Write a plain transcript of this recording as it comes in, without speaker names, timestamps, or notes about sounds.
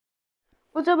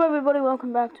What's up everybody,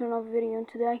 welcome back to another video, and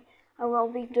today I will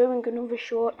be doing another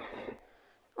short.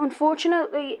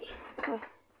 Unfortunately,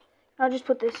 I'll just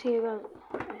put this here guys.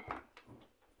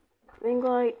 Ring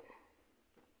light.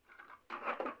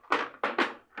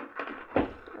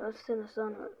 Let's turn the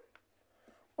sun on.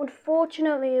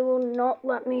 Unfortunately, it will not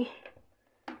let me.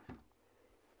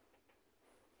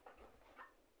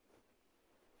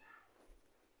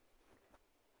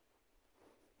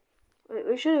 Wait,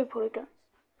 where should I put it, guys?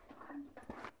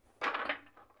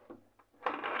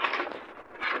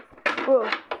 Whoa.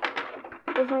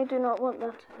 Definitely do not want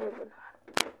that to happen.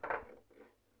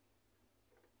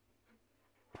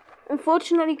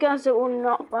 Unfortunately, guys, it will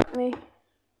not let me.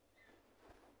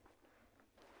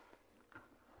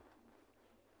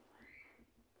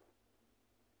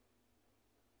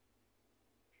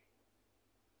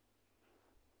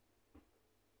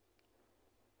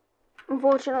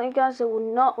 Unfortunately, guys, it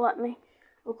will not let me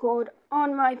record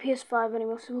on my PS5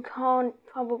 anymore, so we can't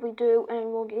probably do any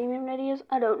more gaming videos.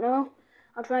 I don't know.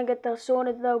 I'll try and get that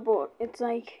sorted though, but it's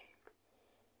like,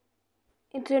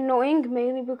 it's annoying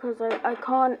mainly because I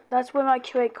can't, that's where I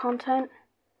create content.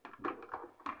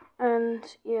 And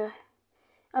yeah,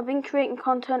 I've been creating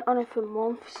content on it for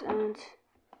months, and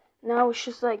now it's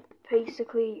just like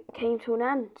basically came to an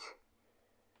end.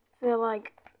 I feel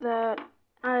like that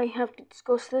I have to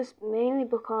discuss this mainly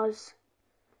because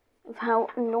of how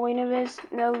annoying it is.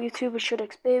 No YouTuber should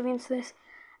experience this,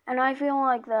 and I feel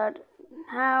like that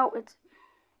how it's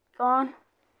gone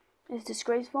is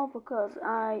disgraceful because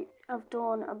I have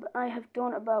done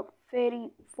about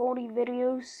 40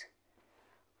 videos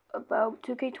about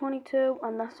 2K22,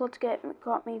 and that's what's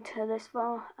got me to this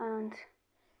far, and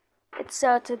it's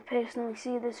sad to personally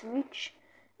see this reach.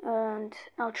 And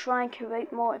I'll try and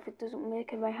create more. If it doesn't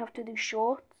work, I might have to do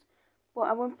shorts, but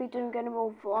I won't be doing any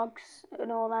more vlogs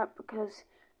and all that because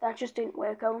that just didn't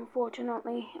work out,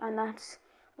 unfortunately, and that's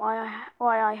why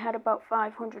I had about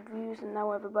 500 views and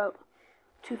now I have about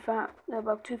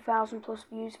 2,000 plus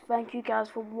views. Thank you guys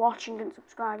for watching and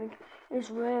subscribing.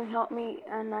 It's really helped me,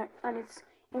 and it's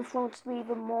influenced me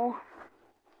even more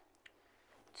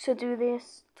to do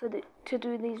this, to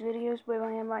do these videos where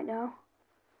I am right now.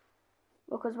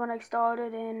 Because when I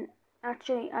started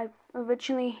I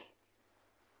originally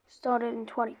started in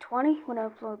 2020 when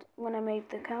I made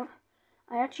the account.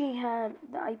 I actually had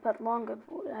the iPad longer,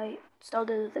 but I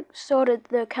started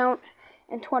the account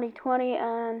in 2020,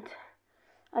 and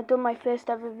I done my first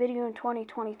ever video in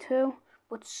 2022.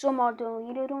 But some are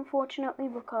deleted, unfortunately,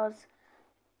 because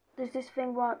there's this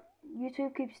thing what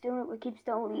YouTube keeps doing, it keeps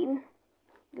deleting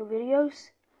your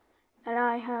videos,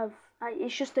 and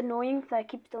it's just annoying that it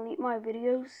keeps deleting my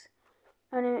videos,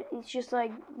 and it's just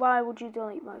like, why would you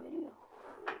delete my video?